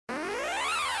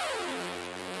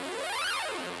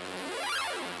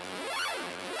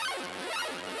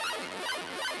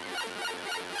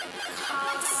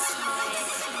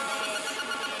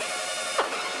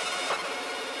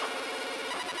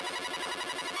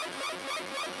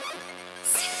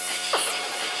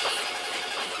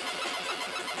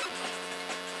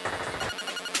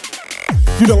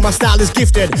You know my style is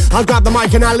gifted. I'll grab the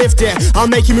mic and I'll lift it. I'll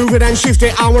make you move it and shift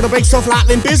it. I wanna break stuff like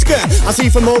Limp Bizkit. I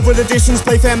see from over the distance,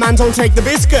 play fair man, don't take the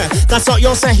biscuit. That's not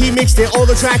your set, he mixed it. All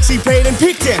the tracks he played and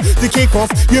picked it. The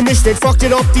kickoff, you missed it, fucked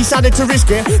it up, decided to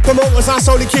risk it. Promoters, I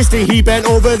slowly kissed it. He bent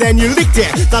over, then you licked it.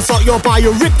 That's not your buy,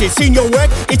 you ripped it. Seen your work,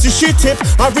 it's a shit tip.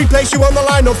 I've replaced you on the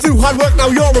lineup through hard work,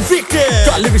 now you're a victim.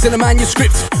 Got lyrics in a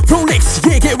manuscript, prolix,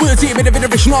 yeah, get wordy, bit of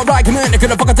original argument.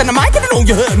 Gonna fuck on the mic and I know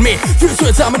you heard me. Use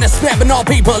words I'm in a spam, but not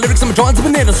people. Lyrics I'm drawing to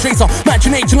an illustrator.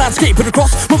 Imagination landscape, put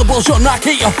across, multiple shot, not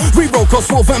hater. Rewrote cross,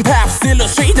 wolf and paths,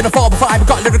 illustrated a 4x5,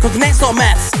 got lyrical connects on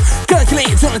maths.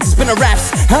 Calculate, turn it to spin a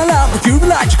raps. How loud would you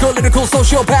logical, lyrical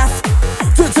sociopath?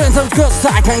 Turns out cause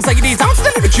attack anxieties. I'm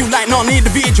still with you like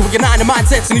non-individual. United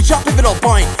mindsets and each pivotal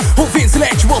point. Whole thing's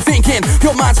intellectual thinking.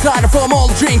 Your mind's colliding from all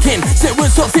the drinking. Say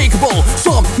words so thinkable.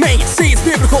 Some may say it's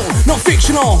biblical, not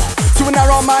fictional. To a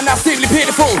narrow mind, not simply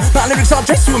pitiful. My lyrics are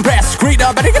dressed to impress. Great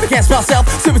up, but I gotta guess myself.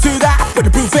 Similar to that, but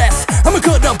the proof vest. I'm a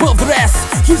cut above the rest.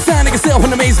 You stand like yourself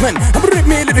in amazement. I'm a rip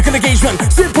me lyrical engagement.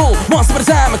 Simple, one step at a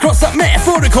time across that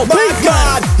metaphorical pavement.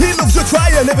 God, he loves you, try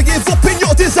and never give up in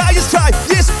your desires. Try,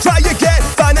 yes, try again.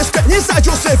 Find a strength inside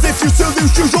yourself. If you still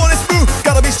lose, choose your next move.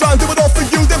 Gotta be strong, do it all for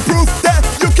you, then prove that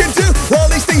you can do all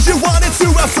these things you wanted to.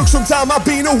 I've took some time, I've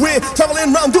been away,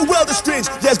 traveling round the world is strange.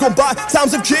 Years gone by,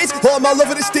 times have changed. All my love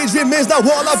at this stage remains. Now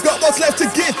all I've got, what's left to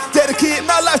give. Dedicate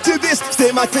my life to this.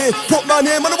 State my claim, put my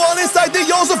name on the wall inside the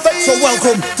halls of fame. So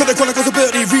welcome to the Chronicles of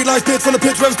Burty. Real-life bits from the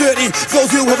pitch where it's dirty. Those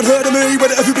you haven't heard of me,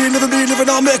 whether you been living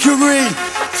on Mercury.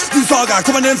 You saga,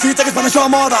 coming in feet like a Spanish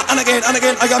Armada. And again,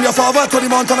 I am your father. Tony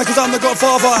Montana, cause I'm the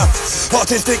godfather.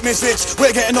 Artistic misfits,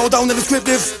 we're getting all down in the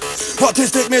descriptive.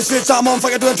 Artistic misfits, I'm on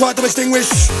fire doing try to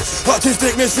extinguish.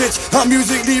 Artistic misfits, I'm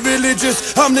musically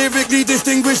religious. I'm lyrically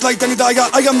distinguished like Danny Dyer,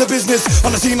 I am the business.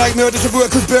 On the scene like murders of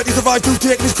work, cause Burty survived to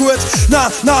take this quirk. Nah,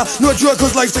 no drug,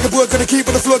 cause life's like a bird. Gotta keep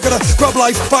with the flow, gotta grab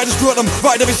life by the scrotum.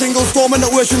 Ride every single storm in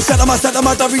the ocean. Set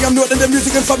my diary, I'm noting the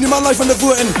music and family, my life and the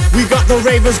voting. We got the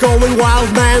ravers going wild,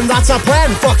 man, that's our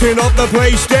plan. Fucking up the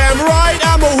place, damn right,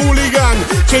 I'm a hooligan.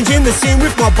 Changing the scene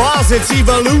with my bars, it's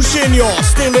evolution. You're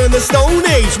still in the Stone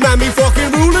Age, man, me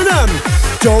fucking ruling them.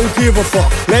 Don't give a fuck,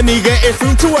 let me get it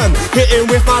through to them. Hitting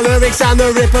with my lyrics and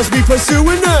the rippers be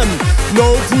pursuing them.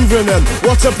 No proving them,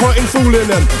 what's the point in fooling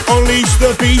them? Unleash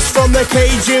the beast from the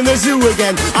cage in the zoo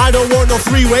again. I don't want no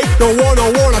three-way, no one or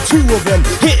two of them.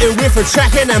 Hitting with a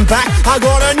track and then back, I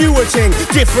got a newer thing.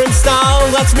 Different style,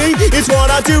 that's me, it's what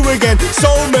I do again.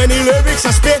 So many lyrics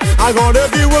I spit, I got a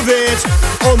view of it.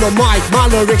 On the mic, my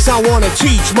lyrics I wanna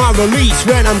teach. My release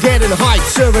when I'm getting hyped,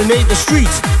 serenade the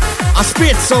streets. I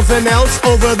spit something else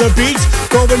over the beat.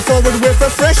 Going forward with a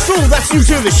fresh flow that's new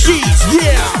to the sheets,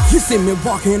 yeah. You see me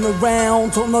walking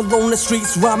around on the lonely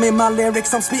streets, rhyming my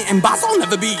lyrics, I'm spitting bars on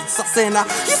never beats. I say now,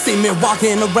 you see me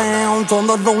walking around on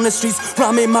the lonely streets,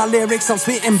 rhyming my lyrics, I'm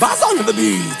spitting bars on never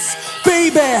beats.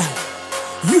 Baby,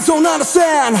 you don't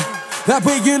understand. That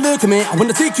way you look at me, I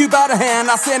wanna take you by the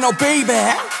hand. I say no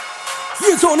baby,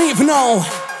 you don't even know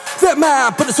that man,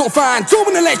 but it's all fine, don't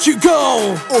wanna let you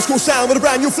go. Old school sound with a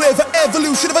brand new flavour.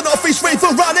 Evolution of an off-face rave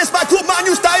for run. It's my cool man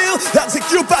new style. That take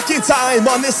you back in time.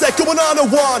 On this set going on a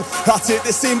one. I'll take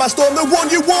this scene by storm, the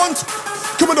one you want.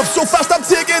 Coming up so fast, I'm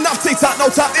taking off. Tick-tack, no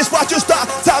tap, this watch just start.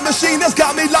 Time machine has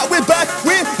got me like we're back.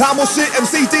 We're Hamilton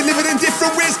MC delivered in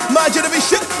different ways. My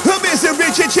generation, amazing,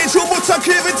 rich and change. So much I'm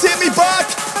craving, take me back.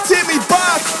 Take me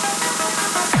back.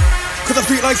 Cause I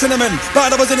feel like cinnamon,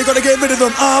 bad I was in it, gotta get rid of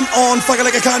them. I'm on fire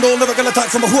like a candle, never gonna attack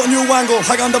from a whole new angle.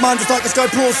 High on demand, just like a sky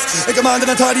plus. A command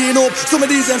and a tidying up. Some of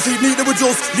these MCs need to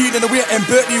adjust, leading the way and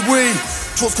Burty way.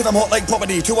 Trust cause I'm hot like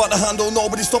property, too hard to handle,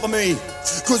 nobody's stopping me.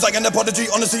 Cause I am the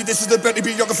prodigy, honestly this is the Burty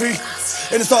biography.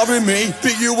 In the start with me,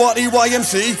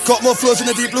 B-U-R-T-Y-M-C. Got more flows in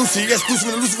the deep blue sea,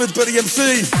 exclusive with Lucifer's Burty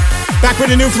MC. Back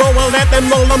with a new flow, well let them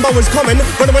know number was coming.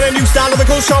 Running with a new style of the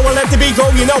cool show, well let the beat go,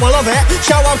 you know I love it.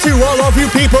 Shout out to all of you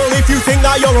people if you think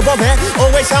that you're above it.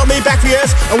 Always held me back for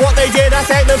years, and what they did I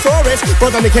thank them for it.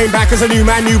 But then they came back as a new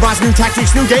man, new bars, new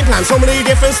tactics, new game plan. So many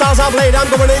different styles I've laid, I'm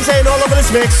going insane all over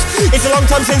this mix. It's a long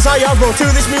time since I have brought to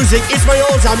this music, it's my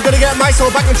old time, gonna get my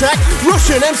soul back on track.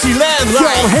 Rushin, MC Lamb,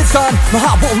 right? Yo, heads on, my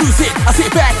heart won't lose it. I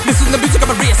sit back, listen to the music of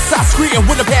my wrist. I scream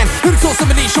with a pen, lyrics all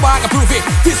simile, show I can prove it.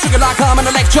 This sugar like I'm in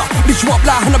a lecture, lift you up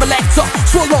like I'm a lecture.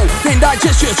 Swallow, then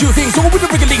digest your two things, all with the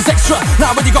Wrigley's extra.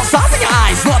 Now when you got stars in your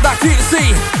eyes, not that clear to see.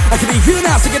 I can hear you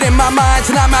now, stick it in my mind.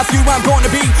 Tonight, Matthew, I'm going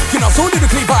to be, so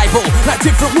lyrically Bible. Like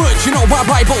different words, my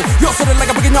Bible. You're sort of like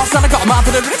a big enough sound. I got a mouth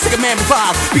for the lyrics like a man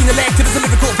file. Being elected as a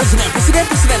lyrical president. President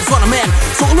is what I'm in.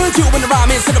 So I learned you when the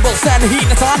rhyme is syllable. Stand the heat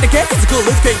and the time to get physical.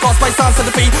 Lift cake, caused by sounds to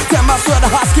the feet. Damn, my swear the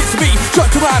hot skits to be.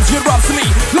 Drunk to rhymes, you're up to me.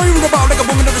 Learning about like a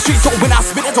woman on the street. So when I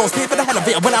spit it, don't spit for the hell of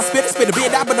it. When I spit a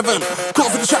bit, I'm a fun.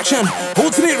 Cause for distraction.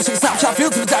 Hold to lyrics, snapshot,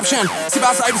 feel to adaption. See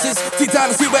my irises, deep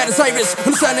down to see where the iris.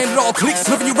 Understanding it all clicks,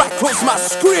 living you right close to my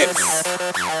scripts.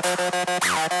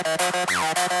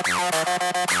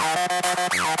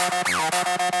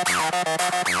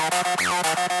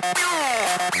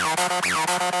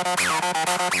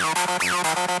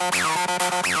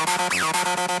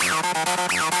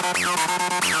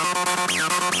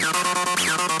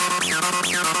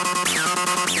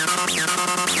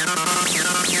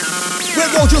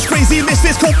 We're all just crazy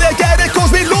misfits, come together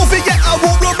cause we love it. Yeah, I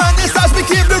won't romanticize, we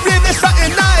keep the realness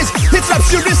satin nice. It's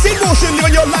rapturous emotion,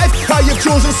 living your life. I have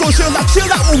chosen social action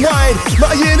that will whine.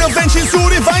 My intervention so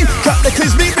divine,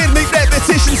 cataclysmic, rhythmic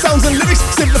repetition, sounds and lyrics.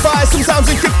 Simplify, some sounds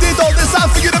encrypted, all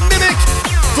designed for you to mimic.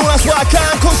 So that's why I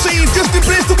can't conceive, just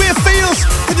embrace the way it feels.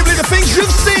 Can you believe the things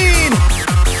you've seen?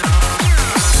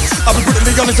 I've been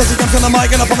brutally honest as it comes on the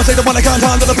mic, and I promise I the one I can't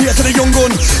handle the peer to the young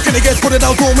gun. Can it get put it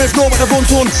out home with no one to run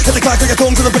son? Hit the crack like a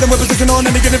tongue to the rhythm with position on.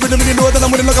 And they get it rhythm and you know that I'm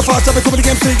winning like a fast. I've been coming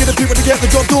against get the people to get the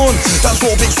job done. That's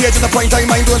four big stage in the prime time,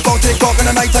 mind doing talk, TikTok in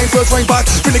the night time, first right back.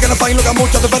 Really gonna find look how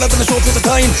much I've developed in the short period of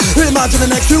time. Imagine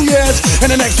the next 2 years, in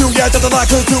the next 2 years, after that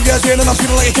 2 years in, and I'm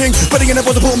feeling like a king. Betting in it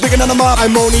was a button bigger than a map.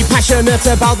 I'm only passionate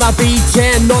about that beat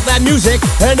and not that music.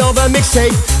 Another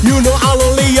mixtape, you know I'll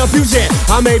only abuse it.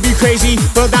 I may be crazy,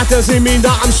 but that doesn't mean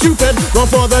that I'm stupid.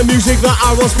 Not for the music that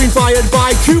I was being fired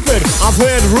by Cupid. I've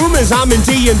heard rumors I'm in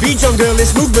D&B jungle,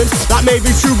 this movement that may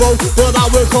be true, but that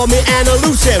will call me an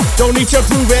elusive. Don't need to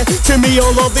prove it to me,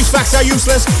 all of these facts are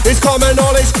useless. It's common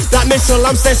knowledge that Mr.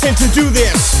 Lump's destined to do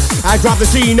this. I grab the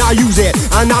scene, I use it,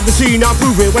 and have the scene, I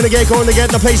prove it. When I get going to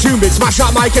get the place humid, smash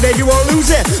up mic and everyone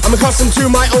lose it. I'm accustomed to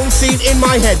my own scene in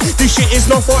my head. This shit is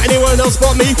not for anyone else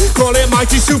but me. Call it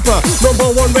mighty super,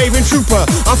 #1 raving trooper.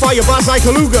 I fire bars like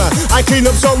a Luger. I clean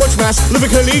up so much mess,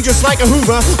 lyrically just like a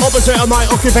Hoover. Opposite of my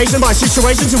occupation, my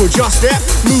situation to adjust it.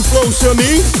 Move close to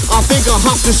me, I think I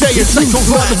have to say it's like the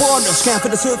water, scan for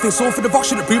the surface, all for the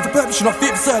Rushin, to prove the purpose of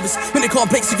fit service. When it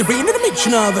complex, you can bring it and makes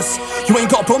you nervous. You ain't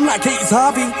got a problem like Katie's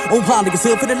Harvey. Oh, Harley,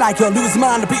 yourself for the like you lose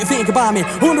mind, but you think about me.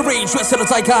 On the rage, rest of the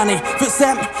iconic. First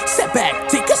step back,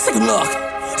 take a second look.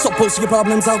 Stop posting your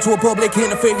problems out to a public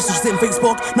interface. Just in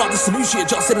Facebook, not the solution.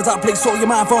 Just sit at that place, so your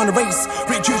mind for the race.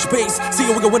 Reduce your pace, see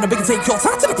you when we can take your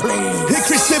time to the place. Hey,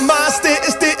 Christian, my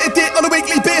status, day on a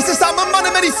weekly basis. I'm a man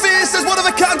of many faces, one of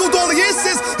a kind, gold all the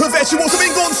aces. A virtuoso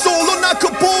being gone solo, not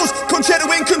composed.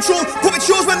 Concerto in control, puppet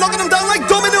shows when knocking them down like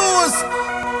dominoes.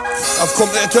 I've come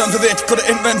to the terms of it. Could have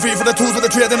invent free for the tools of the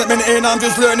trade, and admit it. I'm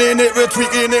just learning it, we're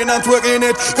tweaking it, I'm twerking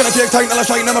it. Gonna take time till I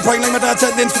shine, I'm a prime like my dad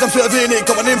sentence, cause I'm serving it.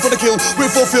 Coming in for the kill, we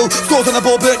fulfill. Scores on the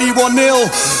ball, Burty 1-0.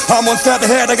 I'm one step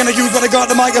ahead, I'm gonna use what I got,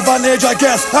 the mic advantage, I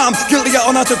guess. I'm guilty of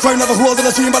unnatural crime, never holes in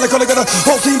the scene, but I got a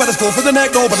whole team by the score for the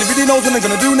neck. Nobody really knows what I'm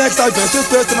gonna do next. I first this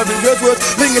first, and I read words,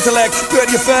 link intellect,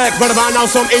 Burty effect. Right about now,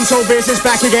 some intro bases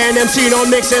back again, MC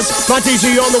on mixes. My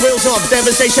DJ on the wheels of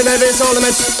devastation and its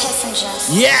ornaments.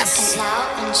 Passengers, yes! and now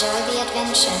enjoy the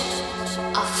adventure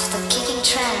of the kicking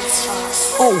trance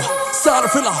force. Oh, start a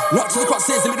thriller, not to the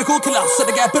crosses, a lyrical killer. So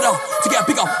to get better, to get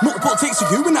bigger, multiple takes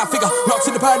for you and that figure. Not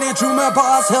to the pioneer, drew my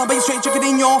bars, hell based straight, check it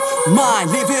in your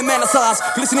mind. Live in menacers,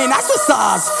 glistening as the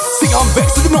stars. Sing on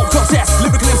vex to the no contest,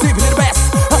 lyrical and sleeping in the best.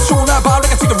 I stroll out by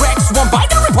like I take a Rex, one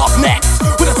bite and rip off next.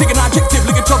 When I take an adjective,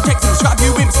 look at your objective, describe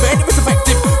you in spend if it's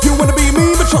effective. You wanna be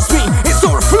me, but trust me, it's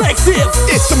so reflexive.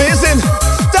 It's amazing,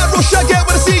 that rush I get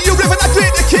when I see you ripping that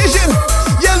great occasion.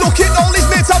 Yeah, look at all these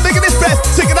mates, I'm making this breath.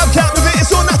 Taking I'm captivated,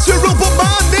 so natural, but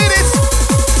man made it.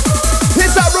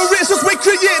 It's our races we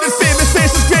created, famous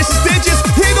faces, gracious stages,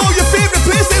 in all your favorite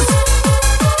places.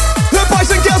 The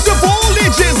boys and girls of all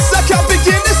ages, I can't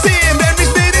begin to say memories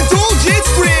made indulgence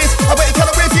great. I bet you can't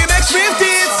wait for your next rave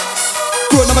date.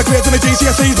 Good number grades on the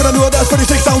GCSEs, but I know that's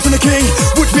 46 sounds in the key.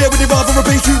 Which way would you rather a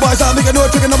bass, 2 wise? I make a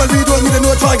note, take a number, read, don't need a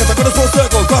note, triangles. I got a small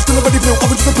circle, grasped in the bloody blue,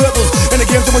 orange and purples. In the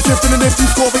games, I'm shifting, and if you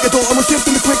score, make a door, I'm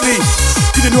shifting it quickly.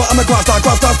 You know I'm a grass,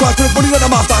 cause money that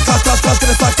I'm after. Cash, get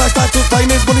a stack, till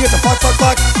time is money, it's a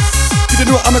fact. You you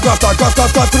know I'm a grafter, graft,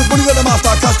 put this money in the master,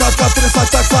 cash, get a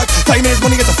slack. Time is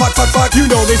money, get a fuck. You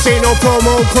know this ain't no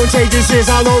promo, Contagious is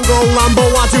our logo. Lambo,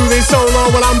 I do this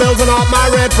solo when I'm building up my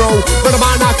retro. But I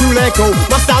might not cool echo,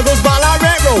 my style goes back like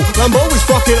retro. Lambo is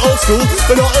fucking old school,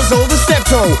 but not as old as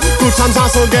Steptoe. Good times I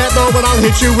still get though, but I'll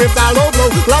hit you with that low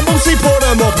blow. Lambo, see, put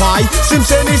them up high.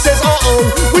 Simpson, he says, uh-oh,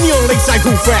 when you're late, I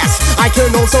go fast. I can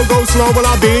also go slow, but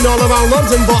I've been all around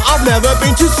London, but I've never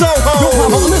been to Soho. Yo,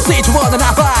 I'm on the stage, more than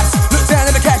high vibes. Look down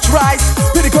and I catch your eyes.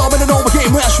 Really go, but I know my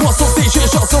game. Well, she wants some station,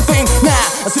 shot something.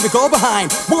 Nah, I see the girl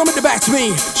behind, one in the back to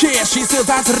me. Yeah, she's still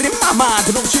dancing in my mind.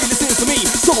 I know she listens to me.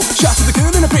 So, shout to the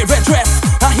girl in a pretty red dress.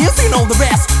 I hear seen all the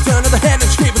rest. Turn to the head and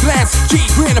she gave a glance. She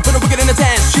grin up and a wicked in the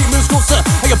dance. She moves closer,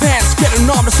 I your pants. Getting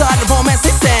on the side of romance,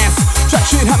 they dance. Track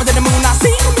shit hammered in the moon, I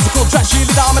see the musical track shit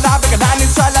on my life. Like a line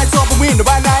inside, lights up a window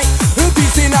by night. Her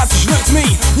piece in eyes, she looked to me.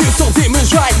 You so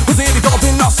demons right. Was it a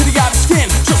goblin lost to the out of skin?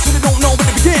 Just so they don't know where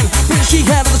to begin. But she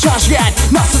handled the charge she had.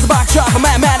 Masters the back shot, a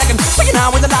man, I can swing it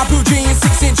out with a light blue jeans.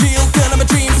 16 heel, girl of my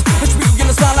dreams. Let's be in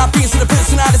the style I've been to the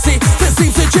personality. This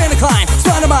seems to Jenna Klein,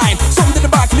 spine of mine. Something in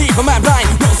the back, leave a man blind.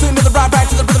 No sin to the right,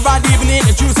 to the right, even in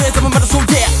the juices of a metal, so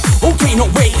yeah. Okay, no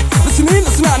wait. Listen in,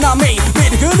 listen out, not me.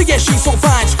 Made a girl to get, she's so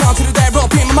fine. She can't see the dare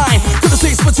up in my mind. Gonna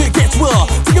say so to get to her.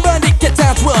 Think about it, get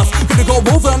down to earth. Gonna go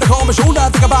over and call my shoulder.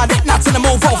 Think about it, not till I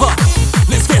move over.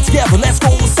 Let's get together, let's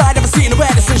go inside. Never seen a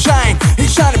red sunshine.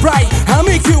 It's shining bright. I'll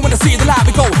make you when I see the light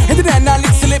we go. And then I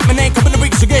lick to lip my name. Couple of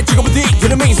weeks to get you over deep.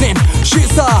 You're amazing. She's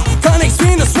can't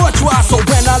explain this what you are. So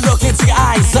when I look into your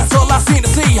eyes, that's all I seem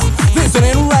to see.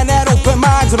 Listening right now, open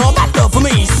minds and all that love for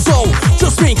me. So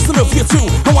just think, still love you too.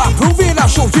 How I prove it, I'll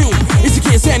show you. It's a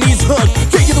kiss and he's hurt.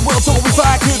 Can't get the world so if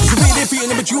I could. Cause you really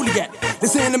feeling with Juliet.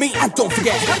 Listen to me and don't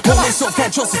forget. Hold myself,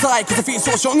 can't trust aside. Cause I feel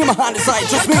so strong in my hand inside.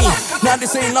 Just me. Now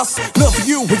this ain't lust. Love for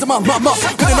you is a must.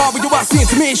 But in all with you, I see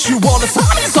to me issue all the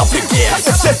time. It's up in gear.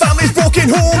 It's their families,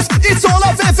 broken homes. It's all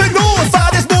I've ever known.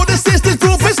 Fathers, mothers, sisters,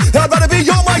 brothers. I'd rather be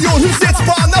on my own. Who sits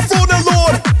upon the throne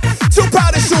alone? Too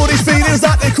proud to show these feelings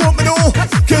that they come to know.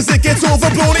 Cause it gets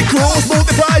overblown, it grows,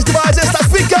 multiplies, divides us. That's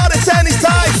we gotta turn these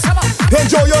tides.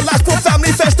 Enjoy your last poor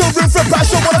family fest. No room for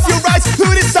passion. What if you're right? Who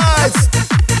decides?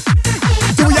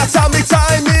 Do we have time?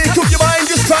 Make up your mind,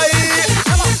 just try it.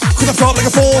 Cause I'm sharp like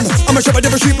a phone. I'm a shepherd,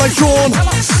 never sheep like Sean.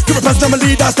 Give a present, I'm a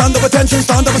leader. Stand up attention,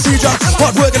 stand up procedure.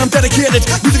 Hard work and I'm dedicated.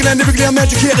 Musically and lyrically I'm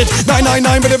educated.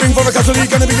 999 with a ring for a casualty.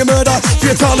 Gonna be a murder,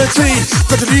 fatality.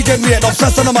 Gradually get made,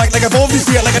 obsessed on the mic. Like I've always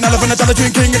seen it. Like an elephant, a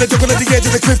challenging king. And a juggle at the edge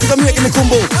of the cliff. Cause I'm making it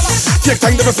crumble. Take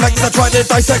time to reflect as I try to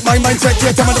dissect my mindset.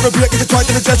 Take time to break as I try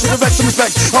to digest with direct some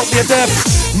respect. Out there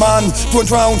depth. Man, don't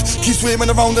drown. Keep swimming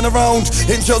around and around.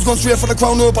 Angels going straight for the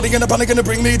crown. Nobody in a panic gonna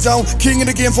bring me down. King in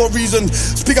the game for a reason.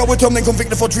 Speak out with tongue, then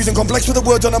convicted for treason. Complex with the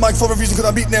words on the mic for a reason. Cause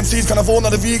I'm beating MCs, kind of own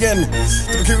not a vegan.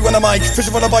 I'm curious when I mic,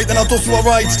 fishing for a bite, then I'll dust you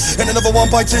alright. And another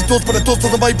one bites his dust, but the dust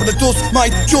doesn't bite, but the dust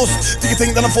might just. Do you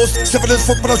think that I'm fussed? Shrivel as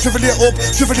fuck, but I'll shrivel it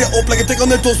up like a dick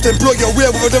on the dust. Then blow your way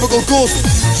with a difficult ghost.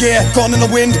 Yeah, gone in the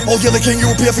wind. All you're the king,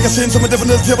 you will pay for your sins. I'm a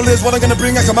different little devil is what I'm gonna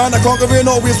bring. I command, I conquer and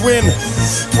always win.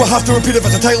 Do I have to repeat it if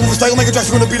it's a title of a style, Michael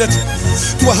Jackson gonna beat it?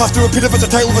 Do I have to repeat it if it's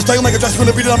a title of a style, Michael Jackson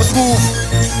gonna beat it? I'm a smooth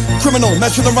criminal,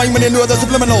 mess with the rhyme when you know they're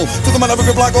subliminal. Doesn't matter if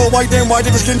you're black or white, then why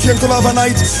did your skin change colour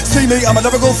overnight? See me, I'm a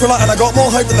lyrical thriller, and I got more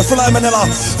hype than the thriller in Manila.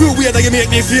 Who weird that you make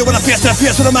me feel when I face to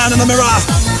face with a man in the mirror?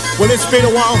 Well, it's been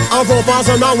a while, I've got bars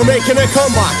and now we're making a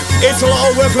comeback. It's a lot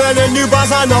of work learning new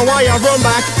bars, I know why I've run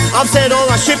back. I've said all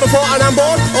that shit before and I'm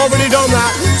bored, already done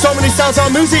that. So many styles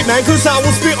on music, man, cause I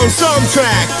will spit on some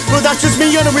track. But that's just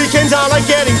me on the weekends, I like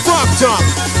getting fucked up.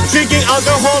 Drinking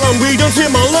alcohol and weed until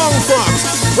my lung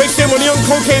fucked. Wasting money on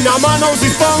cocaine, now my nose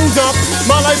is bunged up.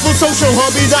 My life was social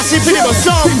hobby, that's it, pretty much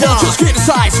summed up. Just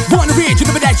criticize, wanna read, you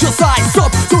never let your size.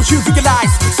 Stop, don't you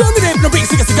visualize. Something in the ring,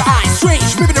 stick your eyes. Strange,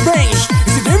 maybe the range.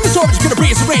 Is it in the story, you're gonna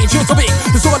rearrange. It's a big,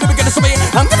 it's all never gonna survey.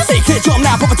 I'm gonna take it, jump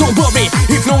now, but don't worry.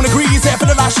 If no one agrees, there for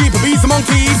the last sheep, bees the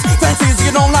monkeys. Fancies,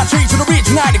 you know, not change to the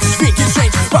originality, cause you think it's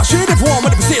strange. Rushin, everyone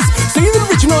when it persists. See the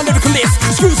original lyrical list.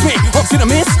 Excuse me, ups in a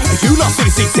miss. You lost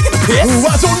city, sick of the piss. Ooh,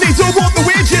 I don't need to want the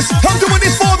wages. I'm doing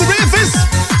this for the rivers.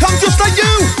 I'm just like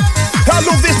you. I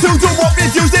love this too, don't want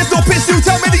reviews. There's no pursuit.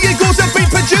 How many egos have been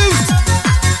produced?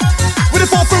 With a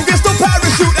fall from wrist or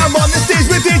parachute, I'm on the stage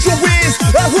with Angel Ways.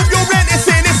 I hope you're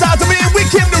entertained. It's hard to me and we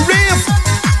came to rave.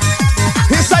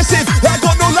 Incisive, I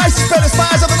got no license, but as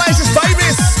far as the nicest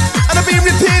virus. And I'm being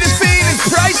repaired, his feelings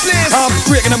priceless. I'm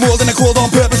breaking the mold and I cold on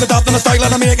purpose, adapting a style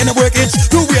and I'm making it work. It's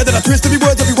too weird that I twist every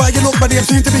word everywhere you look. everybody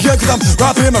seems to be here, cause I'm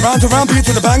rapping around to round beat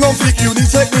to the bang on fleek. You need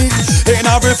technique, hitting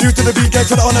I refuse to the beat, get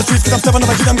to the on the streets, cause I'm stepping on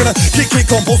my feet. I'm gonna kick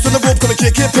on, post on the rope, gonna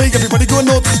kick, pig, everybody going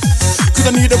nuts. Cause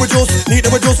I need to adjust,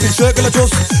 be circle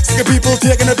adjust. Sick of people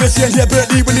taking a piss, and yeah,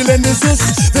 Burty when you lend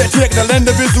insist. They're taking the lend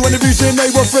of visual and the reason they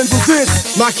were friends with this.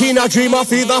 My keener dreamer,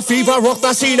 feel the fever, rock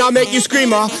the scene, I make you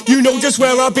screamer. You know just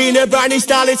where I've been, a brand new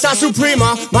style, it's a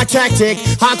suprema. My tactic,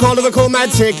 I call it a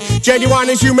romantic. Genuine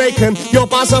as you make them, your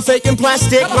bars are fake and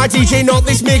plastic. My DJ knocked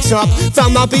this mix up,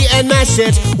 found my beat and mashed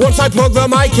it. Once I plugged the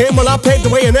mic in, well I paved the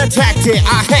way and attacked it.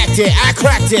 I hacked it, I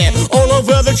cracked it, all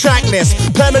over the track list.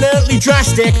 Permanently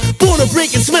drastic, born to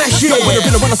break and smash it. Yo,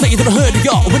 when I say to the herd of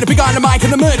y'all, when I begun the mic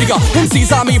and the murder y'all,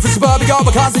 MCs on me for suburbia,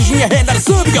 because it's in your head that I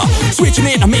serve y'all. Switching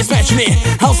it, I'm mismatching it.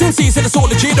 House MCs said it's all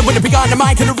legit, and when I begun the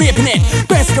mic and the ripping it,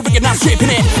 basic of not stripping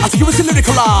it. I think it was a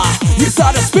lyrical lie. You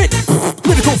started to spit,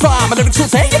 lyrical fire, my lyrics will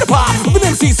take it apart. With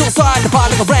MCs all side, the pile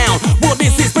look around. What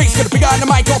is this bass? Gonna begun the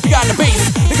mic, or begun the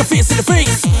bass. Like a fist in the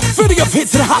face, filling up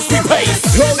hits at a high speed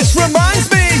pace. Well, this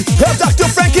reminds me of Dr.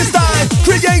 Frankenstein,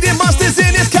 creating monsters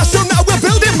in his castle, now we're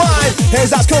building mine.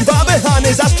 His ass come by behind,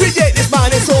 his ass create this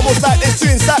mind. It's almost like there's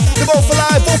twins that they're both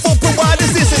alive, both open. Why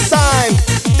is this a sign?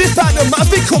 This pattern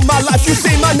has become my life. You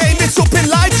see my name, it's up in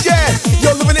lights, yeah.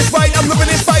 You're loving this right, I'm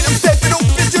loving this fight. I'm stepping up,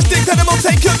 it's just incredible.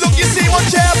 Take a look, you see one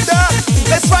chapter.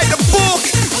 Let's write the book.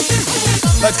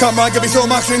 Let's come right, give me some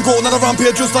action. Go another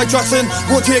rampage just like Jackson.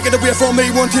 Won't take it away from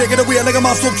me, won't take it away like a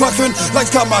master subtraction.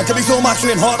 Let's come right, give me some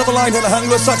action. Heart of a line, and a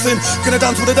Anglo-Saxon. Gonna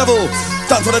dance with the devil.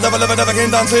 Dance with the devil, never again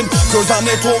dancing. Cause I'm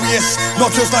notorious, not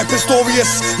just like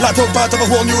Pistorius. Like talk bad of a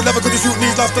whole new level, could you shoot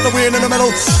knees after the win in the middle.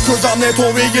 Cause I'm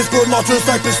notorious, but not just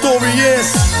like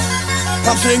Pistorius.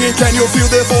 I'm singing, can you feel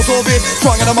the force of it?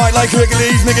 Strong on the mic like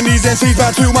Hercules, making these MCs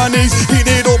bad to my knees.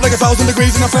 Heating it up like 1,000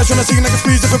 degrees, and I'm fresh on the scene like a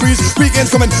squeeze of a breeze. Weekend's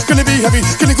coming, gonna be heavy,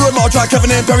 getting good large like Kevin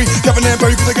and Barry,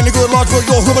 cause they're getting good large, but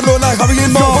you're coming low like Harry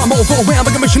and Mark. Yo, I'm overwhelmed,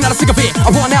 like a mission, not a sick of it.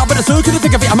 I want out, but I still couldn't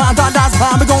think of it. I'm on down,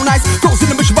 I'm going nice. Goes in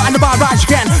the mission, behind the bar, right, you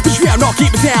can. But you not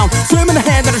keep it down. Swim in the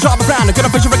hand, and I drop around. I got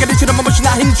a vision recognition of my mission,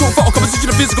 I hit your for composition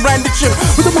of physical rendition.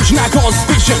 With a motion I call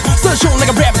suspicion, still showing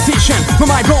like a repetition. My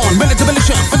mind born, minute to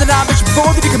militia, for the damage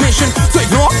before the decommission. So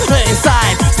ignore the hurt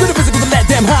inside, split the physical to let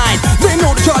them hide. They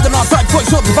know the charge, they're not side,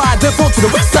 voice up, divide, they're to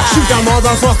the west side. Shoot that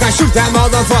motherfucker, shoot that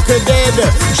motherfucker dead.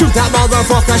 Shoot that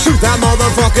motherfucker, shoot that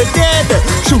motherfucker dead.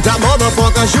 Shoot that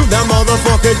motherfucker, shoot that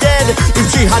motherfucker dead. If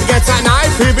jihad gets a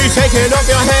knife, he'll be taking off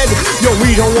your head. Yo,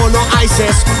 we don't want no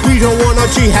ISIS, we don't want no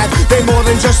jihad. They more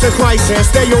than just a crisis,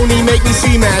 they only make me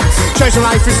see mad. Treasure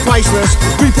life is priceless,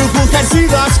 people who can see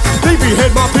that. They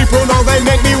behead my people, now they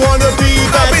make me wanna be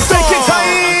that. I've been taking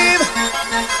time,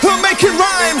 I'm making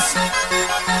rhymes,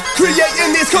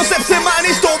 creating these concepts in my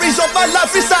stories of my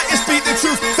life. Reciting, speak the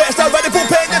truth. First I write a full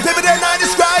pen and pivot and I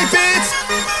describe it.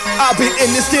 I've been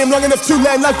in this game long enough to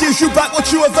learn. Life gives you back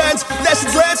what you have earned.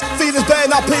 Lessons learned, feelings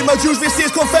burn. I pay my dues,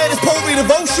 receipts conferred as poetry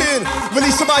devotion.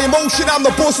 Release of my emotion, I'm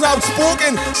the boss and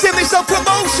outspoken. Simply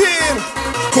self-promotion.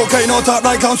 Cocaine on top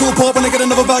like council pop, and they get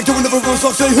another bag, do another run,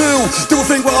 so say who? Do a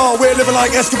thing, well, we're living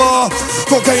like Escobar.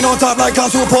 Cocaine on top like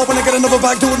council pop, and they get another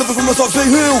bag, do another run, so say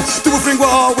who? Do a thing,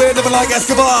 well, we're living like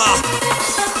Escobar.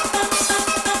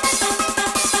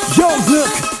 Yo, look,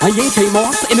 I ain't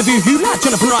K-Moss. Interview you like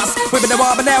Jonathan Ross. Whipping the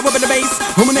wobbin' now, whipping the bass.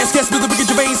 I'm an S-guest with the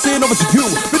wicked bass. And over to you,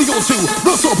 video 2.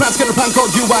 Russell Pratt's got a plan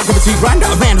called you. I come to see right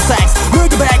now, band of sax.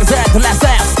 Murder bag is at the last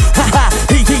ass. Ha ha,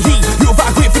 he. You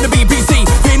vibe quick from the BBC.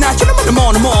 You're not chillin' with the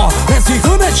more. Let's see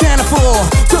who that channel for.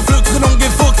 Tough looks, I don't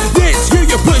give fuck. Yes,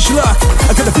 you push luck.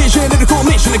 I got a vision and a cool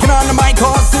mission. I can on the mic,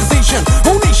 cause sensation.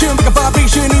 Whole nation, like a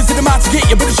vibration. Who's in the mouth to get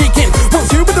you, but it's shaking. Once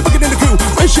you with the bucket in the crew.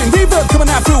 Rushin, Reverb coming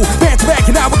out through. Back to back,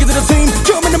 and now we're getting the team.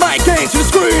 Jump in the mic, gang to the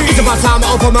screen. It's about time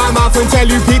I open my mouth and tell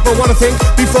you people what I think.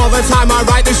 Before the time I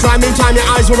write this rhyme, in time your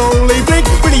eyes will only blink.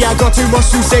 Really I got too much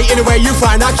to say, anyway you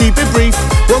find I keep it brief.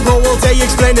 Won't go all day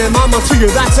explaining mama to you,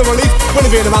 that's a relief. When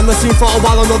I've been around the scene for a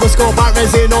while, another score back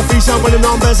resin off each side when the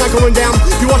numbers are going down.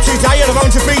 You watch it die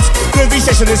around your feet. The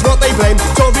recession is what they blame.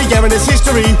 Toby Gavin is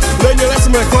history. Learn your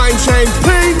lesson with a crime chain.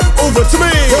 Pain over to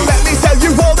me. Well, let me tell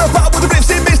you all about what the riffs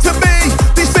it means to me.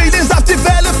 These feelings I've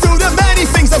developed through the many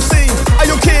things I've seen. Are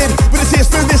you kid with a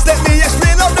taste through this? Let me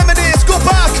explain. I'll reminisce. Go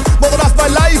back, more than half my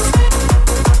life.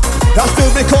 I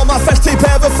still recall my first tape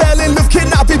ever fell in love.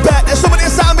 Can I be better? Someone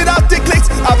inside me that clicked.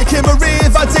 I became a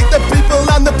rave. I take the people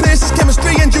and the places.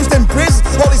 Chemistry induced in prison.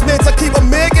 All these mates I keep on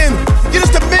making. You're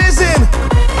just amazing.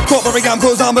 Caught the rig,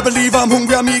 cause I'm I'm a believer, I'm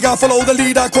hungry, I'm eager, follow the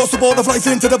leader. Cross the border, flies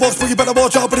into the box, but you better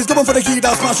watch out. But he's coming for the key,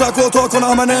 that smash out, quote talk on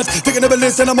my net. Taking a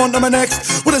list and I'm on to my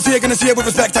next. What is he gonna see with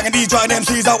respect? Taking these dry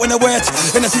MCs out when they're wet.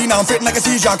 In the scene now, I'm fitting like a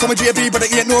seizure. Coming JB, but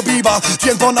it ain't no Bieber.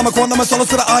 James Bond, I'm a quantum, I'm a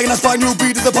solace to the eye. And I spy new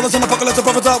breeders, the police and apocalypse, the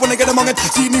prophets out when they get among it.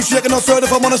 See me shaking, not certain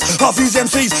if I'm honest. Half these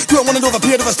MCs don't want to know the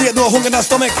peer of a state, no hunger in their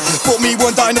stomach. But me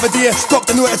won't die another day.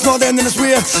 Doctor knew it, it's not ending this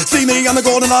way. See me, I'm the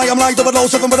golden eye, I'm like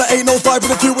 007, but I ain't no 5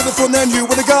 with a 2 with the front end, you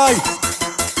with a guy.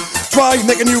 Try,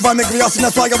 make a new vibe, make me awesome,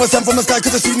 that's why I was sent from the sky,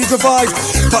 cause the scene needs revive.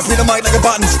 Pass me the mic like a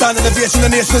baton, stand in ovation, the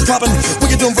nation is clapping.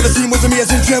 What you done for the scene was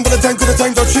amazing, train for the time, cause the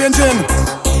times are changing.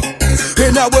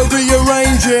 And now we're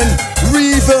rearranging,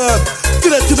 reverb,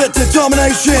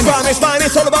 determination. It's mine,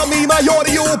 it's all about me, my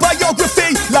audio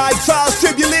biography. Life, trials,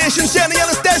 tribulations, journey on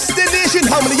its destination.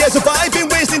 How many years have I been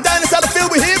wasting down inside a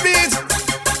field with hearings?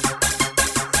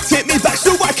 Take me back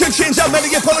so I can change. How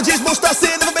many apologies must I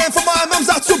say? Never meant for my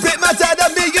mums, that's so bit my dad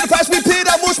and me. In the past we paid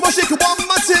how much more shit could want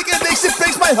my ticket. It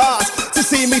breaks my heart to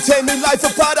see me tear my life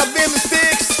apart. I've made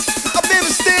mistakes, I've made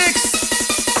mistakes.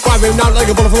 Firing out like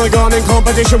a bullet from a gun in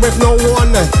competition with no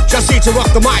one. Just need to rock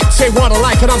the mic, say what I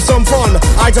like and have some fun.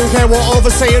 I don't care what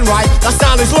others saying, right? That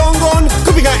style is long gone.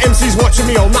 Could be got MCs watching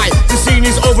me all night. The scene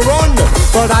is overrun,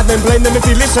 but I then blame them if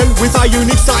they listen. With our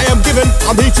unique style I'm given,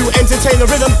 I'm here to entertain the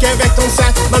rhythm. Get wrecked on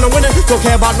set, man I'm winning. Don't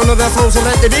care about none of their flows, so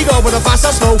let the ego with a fast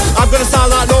or slow. I've got a style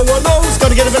that no one knows.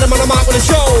 Gotta get a rhythm on the mic with a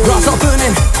show. Rocks are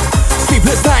burning,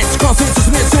 sleepless nights, constant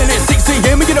suspense in it. 6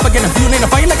 a.m. you never get a feeling, a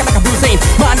fight like a blue scene.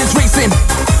 Mind is racing,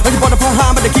 and you bought up on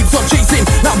high, but it keeps on chasing.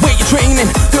 Not wait, you're training,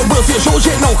 the world's your show,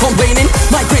 shit, no complaining.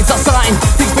 My grades are signed,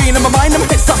 things being in my mind, I'm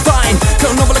hits are fine.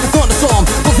 Turn over like a thunderstorm,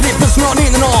 positive person not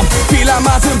in the norm. Feel like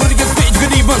Martin, but it gets big, you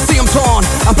could even see I'm torn.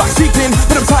 I'm black sleeping,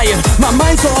 but I'm tired. My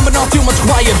mind's on, but not too much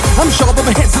quiet. I'm sharp, but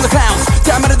my head's in the clouds.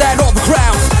 Damn out of that, all the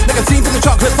crowds. Like a team from the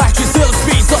chocolate factory, still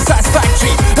speed, so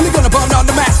satisfactory. And they're gonna burn out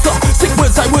the master. Sick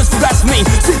words, I words for blasphemy.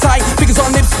 Sit tight, fingers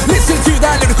on lips, listen to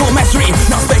that lyrical mastery.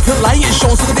 Now speculating,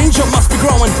 shown so the danger must be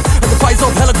growing. And the fire's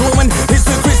up hella glowing, it's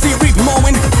the Christy reap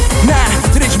mowing. Nah,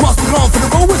 the danger must be gone, for the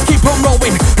rowers keep on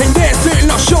rowing. And they're still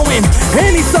not showing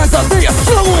any signs that they are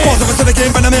slowing. Pause of us in the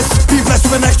game, venomous. Be blessed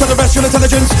with an extraterrestrial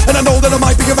intelligence. And I know that I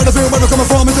might be irrelevant. Where I'm coming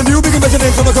from is a new big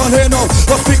residence. So I can't hear no,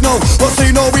 or speak no, or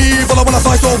see no evil. I wanna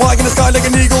fly so high in the sky like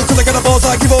an eagle. Cause I got a balls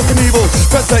like evoke an evil.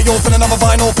 Press play, you'll spin another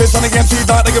vinyl. Piss on the MC,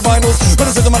 die like a vinyls. But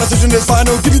this isn't my decision, is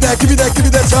final. Give me that, give me that, give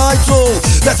me that title.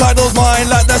 That title's mine,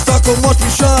 like that stuck on watch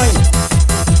me shine.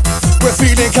 We're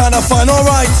feeling kinda fine,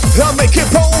 alright. I'm making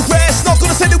progress, not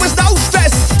gonna say there was no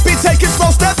stress. Be taking slow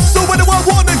steps, so where do I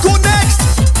wanna go next?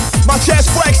 My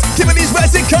chest flex, giving these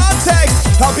words in context.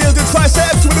 I'll build the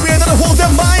triceps with the way that I hold the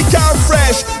mic out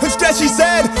fresh. And Stretchy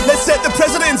said, let's set the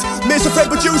precedent. Mr.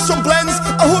 Fred produce some blends.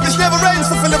 I hope this never ends.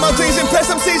 Fulfilling my dreams, impress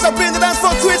MCs. I'll bring the dance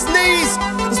floor to its knees.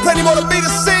 There's plenty more to me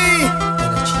to see.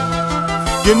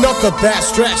 You're not the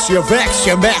best dressed, you're vexed,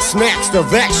 your mess max, the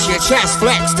vex, your chest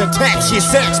flex, the text, your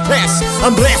sex pest.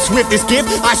 I'm blessed with this gift,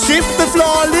 I shift the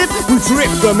floor, live, we drip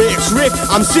the mix, rip,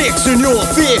 I'm 6 and you're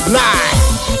 5th, line.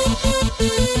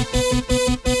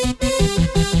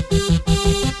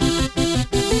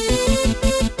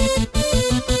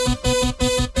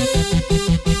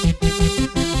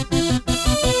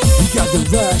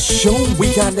 Rush, oh, we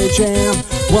got the jam.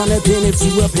 1 a penny,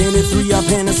 2 a penny, 3 a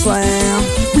penny slam.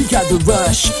 We got the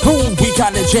rush, oh, we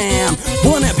got the jam.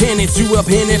 1 a penny, 2 a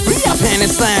penny, 3 a penny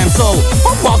slam. So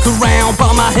I walk around,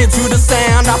 bow my head to the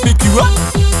sound. I pick you up,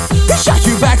 they shot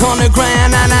you back on the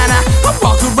ground. Nah, nah, nah. I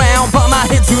walk around, bow my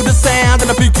head to the sound,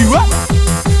 and I pick you up.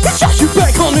 They shot you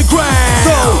back on the ground.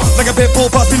 So, like a pit bull,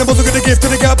 pass me the muzzle, get a gift to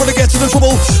the gap, but I get you in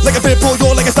trouble. Like a pit bull,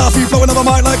 you're like a starfy, blowing up my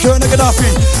mind like Kerner Gaddafi.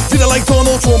 Did I like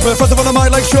Donald Trump, first of all I might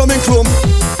like Sherman Crumb.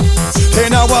 Hey,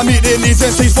 now I'm eating these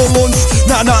MCs for lunch.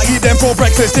 Nah, eat them for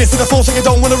breakfast. This is the full thing you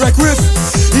don't wanna wreck with.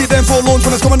 Eat them for lunch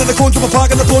when it's coming to the crunch, I'm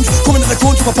parking the punch. Coming to the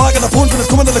crunch, I'm parking the punch. When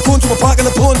it's coming to the crunch, I'm parking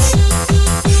the punch.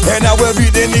 And now we're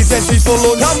eating these MCs for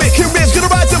lunch. I'm making waves, gonna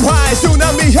ride them high. Soon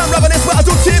on me, I'm rapping this, but I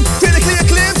do team, critically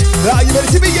acclaimed. Are you ready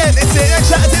to be entertained and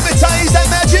chat and hypnotize that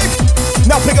magic?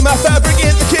 Now picking my fabric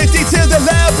in the kid detail the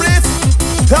labyrinth.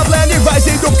 I'm landing,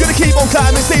 rising up, gonna keep on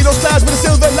climbing. See those clouds with a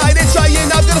silver lining, trying,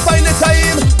 I'm gonna find the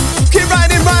time. Keep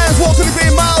riding rhymes, walking a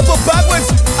green mile, but backwards.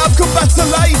 I've come back to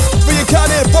life, but you can't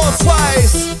hear both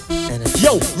twice.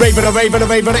 Yo, raving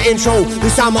a intro.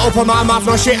 This time I open my mouth,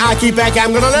 no shit, I keep back,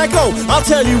 I'm gonna let go. I'll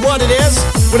tell you what it is,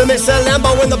 with a Mr.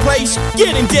 Lambo in the place,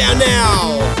 getting down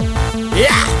now.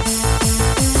 Yeah.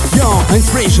 Yo,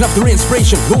 inspiration after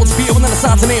inspiration. Lord's beer when I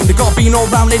start to name. They got being all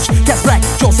roundage. Gas black,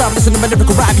 Joe South, listen to my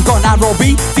lyrical rap. You got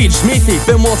R.O.B. DJ Smithy,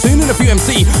 Bill Morton and a few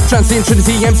MC. Transcend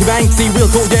Trinity, MC Banksy. We'll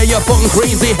go there, you're fucking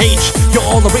crazy. H, you're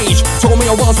all the rage. Told me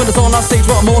I was when it's on our stage,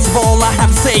 but most of all I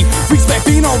have to say, respect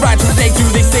being alright to the day. Do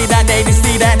they say that? They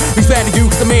say that. Respect to you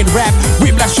cause I made a rap.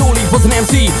 Whiplash surely was an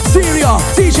MC. Syria,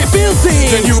 DJ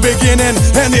Filthy. The new beginning,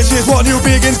 and this is what new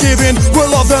begins giving. We'll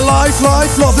love their life,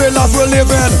 love their life we're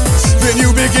living. The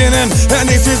new beginning, and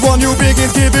this is what new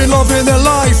begins giving. Loving their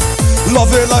life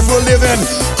we're living.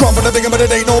 Come for the bigger, but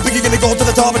it ain't no biggie gonna go to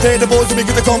the top and take the boys to me.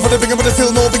 Gonna come for the bigger, but it's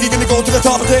still no biggie gonna go to the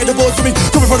top and take the boys to me.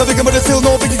 Coming for the bigger, but it's still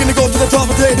no biggie gonna go to the top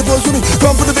and take the boys to me.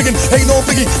 Come for the bigger, ain't no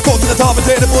biggie, go to the top and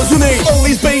take the boys to me. All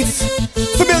these beats,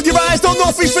 familiarised on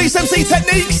North East Street MC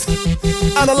techniques.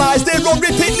 Analyse their on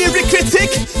repeat lyric critic.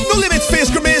 No limits,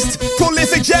 fierce grimmist,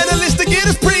 prolific journalist, the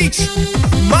gears preach.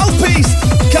 Mouthpiece,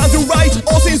 can't do right,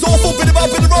 all seems awful. Bit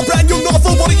about brand new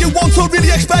novel. What do you want to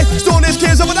really expect? Stone his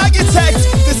kids of an architect.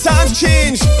 The times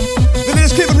change, the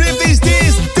lyrics give and rave these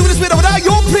days. Do this bit without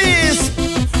your peers.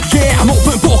 Yeah, I'm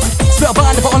open book.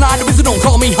 Spellbound if I'm on the reason, don't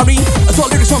call me hurry. I saw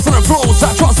lyrics on front of froze.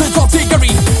 I trust the top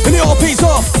tiggery. And it all pays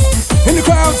off. And the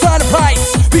crowd's at a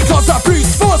price. Because I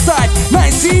bruise foresight.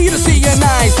 Nice see you to see your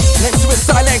nice. Next to a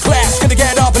silent class. Gonna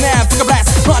get up and have finger blast.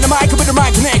 Run the mic with the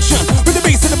right connection. With the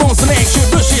bass and the bone selection.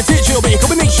 Rushin, digital be a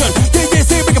combination. They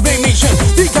say big a big nation.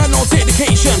 They got no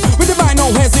dedication. With the mind no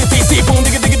hesitation. Boom,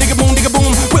 digga, digga, digga, boom, digga, boom.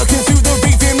 Welcome to the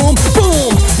briefing room.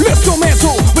 Boom, let's go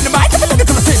mental. With the mic, I'm a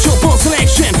lyrical essential bone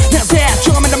selection. Now that,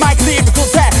 I'm in the mic, lyrical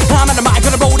set. I'm in the mic,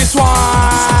 gonna roll this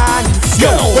one. Yo,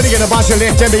 when you get a buzz, you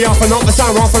lift and be off and off the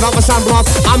sound off and off the sound block.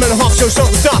 I'm in a huff, so shut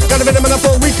the stuff. Got a bit of a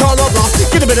full week all over.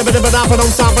 Get a bit of an up and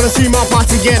don't stop when I see my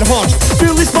party get hot.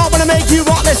 Feel this spot when I make you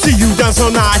hot. Let's see you dance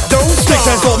all night. Don't stop. Sticks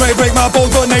and stone may break my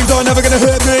bones, but names are never gonna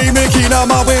hurt me. Making out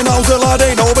my way now till I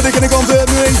ain't nobody gonna convert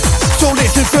me. So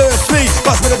listen firstly,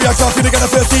 pass me the beer, I'm feeling kinda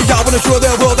thirsty. I wanna show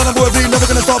their world and I'm worthy. Never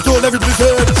gonna stop till everybody's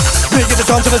heard. Me get the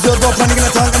chance to deserve, while planning in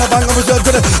a tank and a bang on reserve.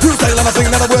 Got a new style and I think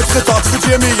that I work to the top. To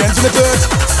cheer me ends in the birds.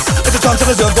 It's a chance to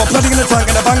deserve, got planning in a tank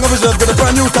and a bang on reserve. Got a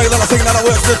brand new style and I think that I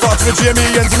work to the top. To cheer me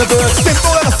ends in the birds.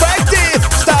 Simple and effective,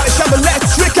 stylish and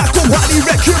electric. I can highly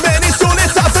recommend it, so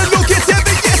let's have a look at it.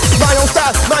 Yes, my own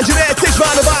style, my genetics,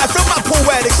 my vibe from my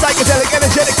poetic, psychedelic,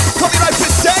 energetic, copyright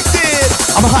protected.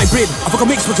 I'm a hybrid, I fuck a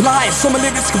mix with lies. Some of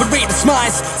my lyrics can be rated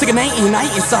smiles. Take a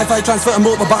 1990 sci-fi, transfer and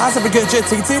multiple bars. I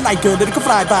regurgitate like a lyrical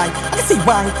flyby. I can see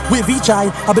why, with each eye,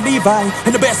 I believe I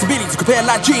and the best ability to compare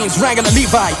like jeans, Wrangler,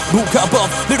 Levi. Book above,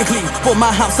 lyrically, for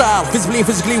my house style. Visibly and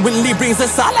physically, willingly brings the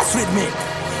silence rhythmic.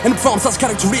 And from such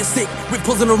characteristic, with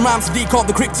puzzle and rhymes to decode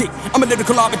the cryptic. I'm a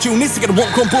lyrical opportunistic and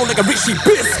won't crumble like a Richie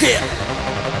biscuit.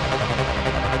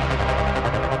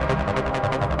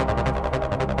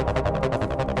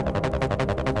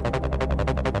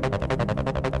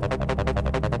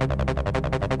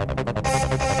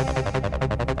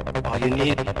 All you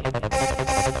need,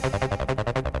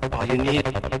 all you need,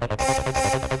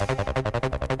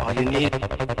 all you need,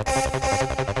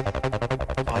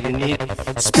 all you need.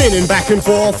 Spinning back and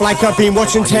forth like I've been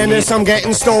watching tennis. I'm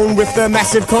getting stoned with the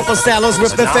massive couple stellars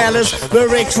with the fellas.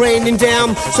 Lyrics raining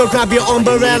down, so grab your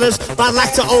umbrellas. I'd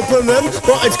like to open them,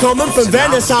 but it's coming from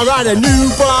Venice. I write a new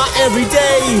bar every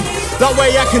day. That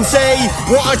way I can say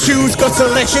what I choose, got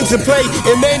selection to play.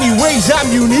 In many ways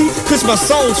I'm unique, cause my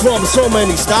soul's from so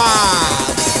many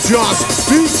styles. Just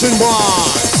beats and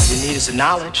bars. All you need is a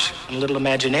knowledge and a little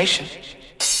imagination.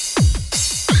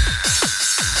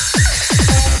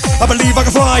 I believe I can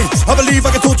fly, I believe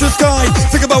I can touch the sky.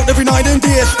 Think about every night and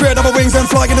day, spread out my wings and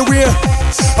fly in the air.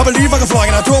 I believe I can fly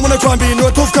and I don't wanna try and be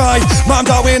no tough guy. Mom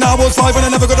died when I was 5 and I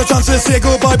never got a chance to say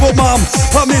goodbye. But mom,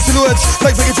 I'm missing words,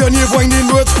 like a journey of winding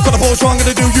roads. Got a pull strong and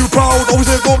to do you proud. Always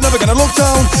look up, never gonna look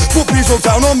down. But please look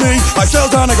down on me, I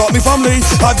settled down, I got me family.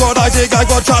 I've got Isaac, I've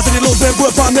got Charles and he loves them.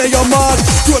 But fam, they are mad,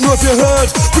 don't know if you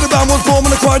heard. But the band was born when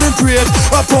I cried and prayed.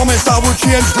 I promised I would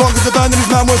change, as long as the band and his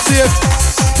man was saved.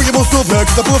 But you must have heard,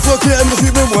 cause I both look here and the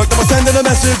treatment work. Now I'm sending a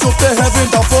message up to heaven,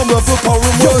 down from earth for power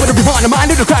and Yo, word. but everyone in mind,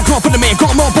 little crack on for the man.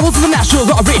 Got more balls than the national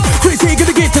lottery. Crazy,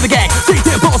 gonna get to the gang. Take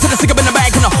their balls and I stick them in the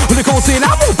bag. And when the cold in,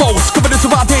 I won't boast. Covered it so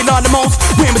I did on the most.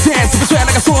 When my dance, if it's sweat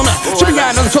like a sauna. Shipping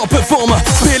out on the top performer.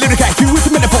 Spill lyric like you with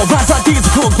a metaphor. Rise like these,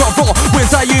 a cook, got four.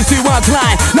 Where's I used to want to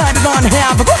line. Night and on,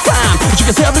 have a good time. But you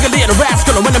can tell, look a little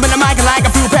rascal. And when I'm in the mic, I like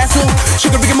a few pastel.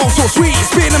 Sugar, big and most so sweet.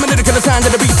 Spin them a little kind of sign to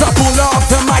the beats. I pull off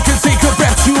the mic and take a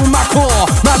breath to my core.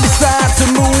 My desire to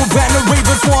move and the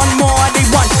ravers want more. They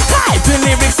want hype and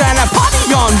lyrics and a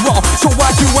party on raw. So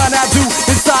what do I do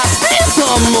inside spin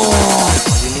some more?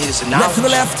 All you need is a knowledge. Left to the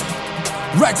left,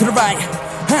 right to the right.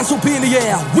 Hands up in the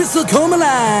air, whistle come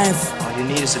alive. All you you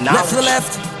need is a Left to the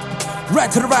knowledge. left, right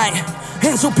to the right.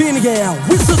 Hands up in the air,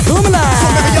 whistle come alive. So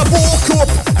maybe I woke up,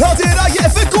 how did I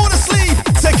ever go to sleep?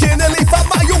 Taking a leaf out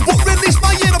my own book, release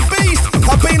my inner beast.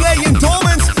 I've been laying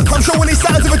dormant, I'm showing these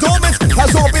signs of adornment.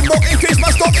 Has all been more increased, my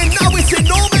stocking now it's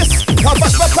enormous. I've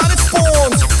watched my planet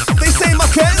spawns, they say my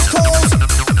curtain's cold.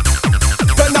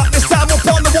 But not this time up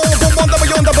on the wall, the one that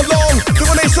beyond I belong. The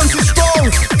Renaissance is strong,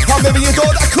 how maybe you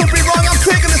thought I could be wrong. I'm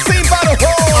taking the scene by the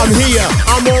horn. I'm here,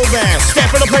 I'm all there. Step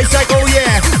in the place like, oh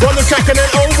yeah. Run the track and then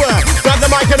over. Grab the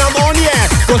mic and I'm on, yeah.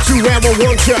 Got you where I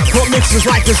want ya. Put mixes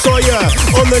like a Sawyer.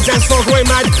 On the dance floor going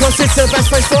mad, cause it's the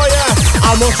best place for ya.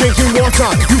 I'm not drinking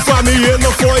water, you find me in the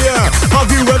foyer.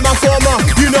 Have you read my former?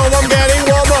 You know I'm getting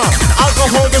warmer.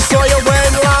 Alcohol destroyer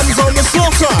when lambs on the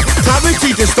slaughter.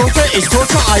 Clarity distorter is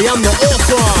torture, I am the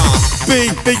author. B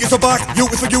is a back, U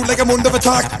is for you like I'm under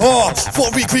attack. Oh,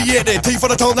 for recreated, T for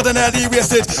the tone that an alley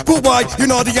wasted. But why, you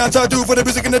know the answer, do for the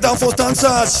music and the downforce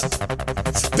dancers.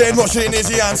 Ben Rushin is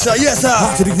the answer, yes sir.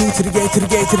 Out to the U, to the gate, to the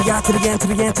gate, to the out, to the end, to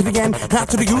the end, to the end. Out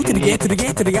to the U, to the gate, to the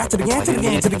gate, to the out, to the end, to the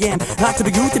end, to the end. Out to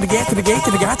the U, to the gate, to the gate,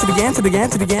 to the out, to the end, to the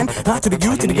end, to the end. Out to the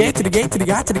U, to the gate, to the gate, to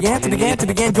the out, to the end, to the end, to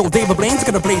the end. Yo, David Blaine's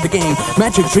gonna play the game.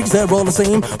 Magic tricks, they're all the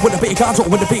same. With a big cards or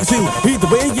with a big zoo. Either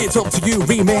way, it's up to you.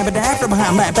 Remember that from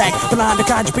behind my back. Behind the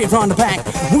card, you pay from the back.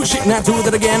 Whoosh it, now do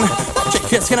that again. Check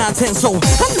this, can I tend so?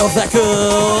 I love that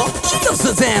girl. She loves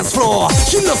the dance floor.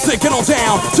 She loves to get on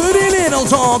down to the little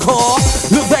dog hall.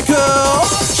 Love that girl.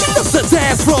 She loves the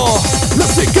dance floor.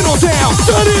 Let's get on down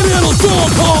to the little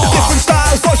dog hall. Different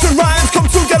styles, Russian rhymes come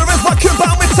together as one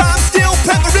combined with time, skill,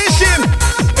 preparation,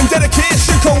 and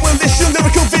dedication, coalition,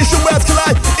 lyrical vision, worlds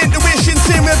collide, intuition,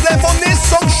 team with left on this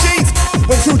song sheet.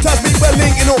 When two times meet, we're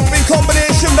linking up in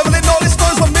combination, leveling all this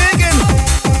noise we're making.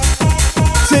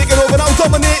 Taking over now,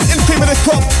 dominating, cream of the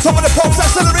crop, top of the pops,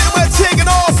 accelerating, we're taking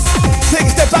off.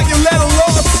 Take a step back, you let a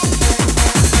lot.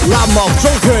 Lamb of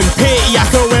drunken Pete,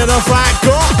 yakko with a fat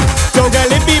got. Don't get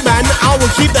lippy man, I will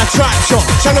keep that track shot.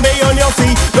 Trying to be on your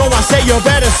feet, no I say you're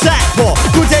better sack pot.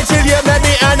 Good day till you met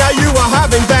me and now you are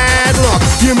having bad luck.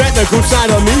 You met the good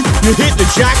side of me, you hit the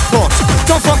jackpot.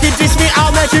 Don't fucking diss me,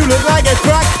 I'll make you look like a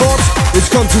crackpot. It's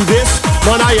come to this,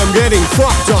 man I am getting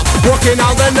fucked up. Walking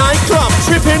out the nightclub,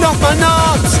 tripping off my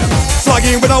nuts.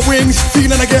 Flying without wings,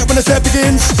 feeling I get when the set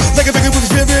begins. Like a figure with a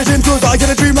spirit in, cause I get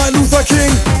a dream like Luther King.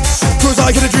 Cause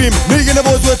I get a dream, me and the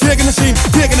boys were taking the scene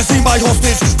by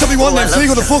hostage. Tell me one name, see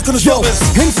who the fuck gonna stop us.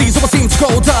 MCs always seem to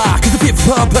go dark, cause they fit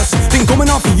for purpose. Been coming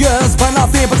on for years, but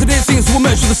nothing but today seems to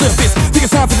emerge to the surface. Think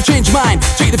it's time for the change of mind,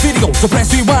 check the video, so press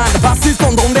rewind. The past is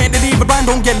gone, don't let it even blind,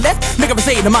 don't get left. Never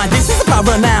say to mind, this is the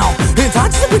power now. And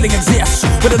time doesn't really exist,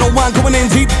 but I don't mind going in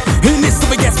deep. And this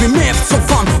stuff gets me miffed, so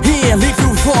from here, leave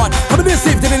through thought. I've been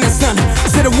saved in an instant,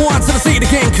 instead of once, and I say it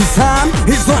again, cause time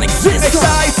is non-existent.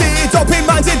 Excited,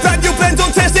 open-minded, brand new blend,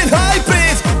 untested,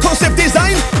 hybrid, concept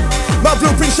design. My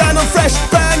blueprint shine on fresh,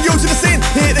 brand new to the scene.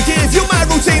 Here to give you my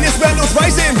routine, it's reynolds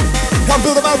rising. I'm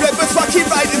building my repertoire, keep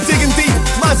writing, digging deep.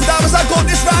 Minds and diamonds, I got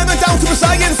this rhyming down to a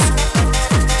science.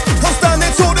 I'm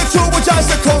standing toe-to-toe with just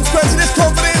the consequence of this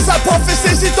confidence.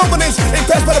 Hypothesis is dominance,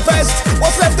 impressed by the best.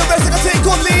 What's left the rest I can take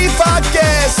or leave, I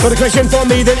guess. But a question for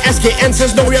me, then SK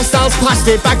enters, know your style's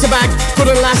plastic. Back to back,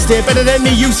 couldn't last it, better than me,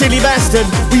 you silly bastard.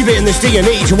 We bit in this day and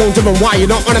age, you won't even why you're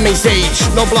not on a main stage.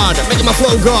 No blood, making my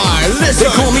flow guard, listen.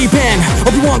 They call me Ben,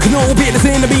 Obi-Wan Kenobi, this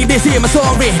in the beat, this here my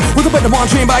story. With a bit of one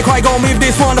train by Qui-Gon, with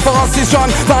this one, the fastest strong.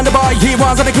 Find the boy, he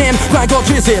was at the can, Qui-Gon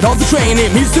chased it off the train.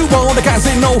 It means too old, I can't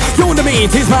say no, you're the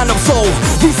meat, his man of soul.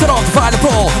 We set off to fight the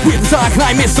brawl, with the dark and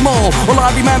I missed them all. Well, I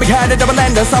remember had a double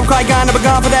ender, some Qui-Gon never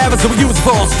gone forever, so we use the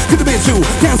force. Could have been two,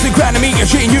 dancing grand to me, and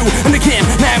shame you, and the kin,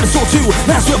 now episode 2,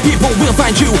 that's where people will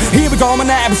find you. Here we go, in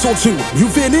episode 2, you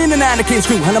fit in an Anakin's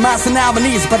crew, and I'm asking now my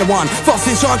knees, better one. False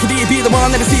in Sean, could he be the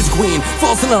one that sees queen?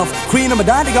 False enough, queen of my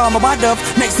daddy, got my white love.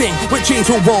 Next thing, we're chained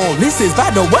to a wall, this is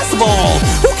battle, worst of all.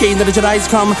 Okay, now the Jedi's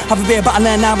come, have a beer battle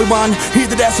and now we won. Hear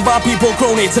the deaths of our people,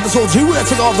 crony, to the soldier who will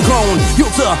take off the crown.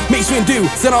 Yota makes me do,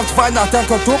 set off to find out that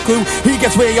got Doku. He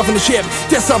gets way off in the ship,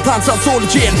 this some plants are so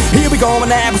legit. Here we go,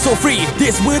 in episode 3,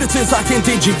 this word it is I can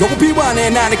teach you. Obi-Wan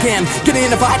and Anakin, get in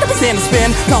the fight, up and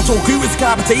spin. Count Doku is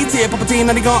decapitated, Palpatine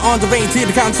and he got on the vein to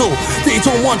the council. They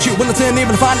don't want you when it's in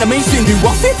even find the mainstream. Do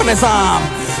off it on his arm,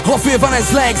 off it on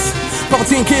his legs.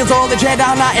 Palpatine kills all the Jedi,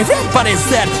 now everybody's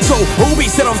dead. So Obi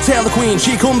set off to tell the queen,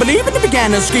 she couldn't believe it and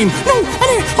began to scream. No, and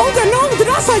it, hold on, no, did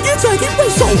I say you take it?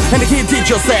 So, and the kid did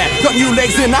just that, got new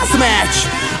legs in, that's the match.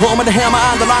 Home of the hammer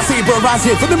and the lightsaber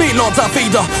rising for the meat lords of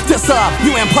feeder. This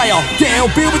new empire,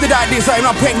 can't be with the daddies, I'm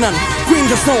not pregnant. Queen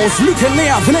just knows, Luke and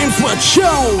Leia, the name's what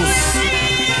shows.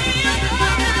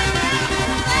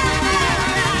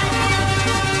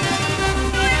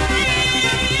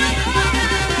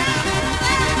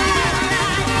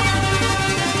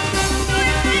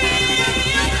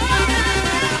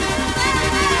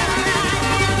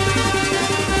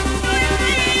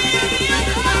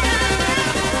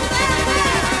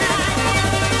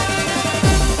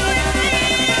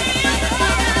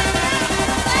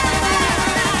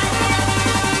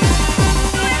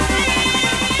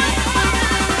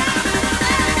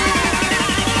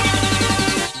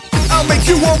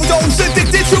 You overdose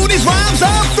addicted to these rhymes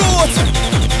I've thought.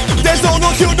 There's no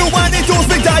cure, no antidotes,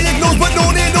 been diagnosed, but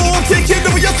no need no taking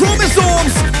over your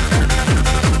chromosomes.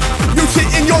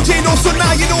 Mutating your genomes, so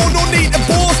now you know no need to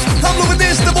boast. I'm loving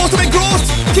this the most, I'm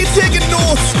engrossed. Keep taking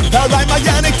notes. I write my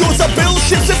anecdotes, I build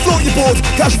ships and float your boat.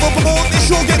 Cash for promote this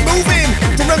show, get moving.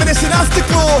 Don't reminisce and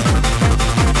afterglow.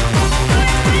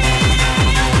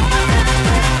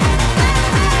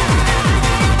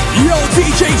 Yo,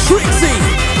 DJ Trixy,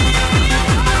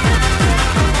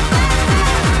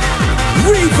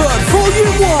 Reverb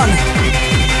Volume 1.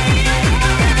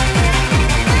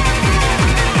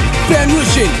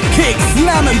 Rushin, Kick,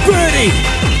 Slam and Burty.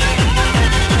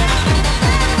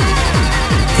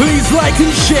 Please like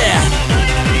and share.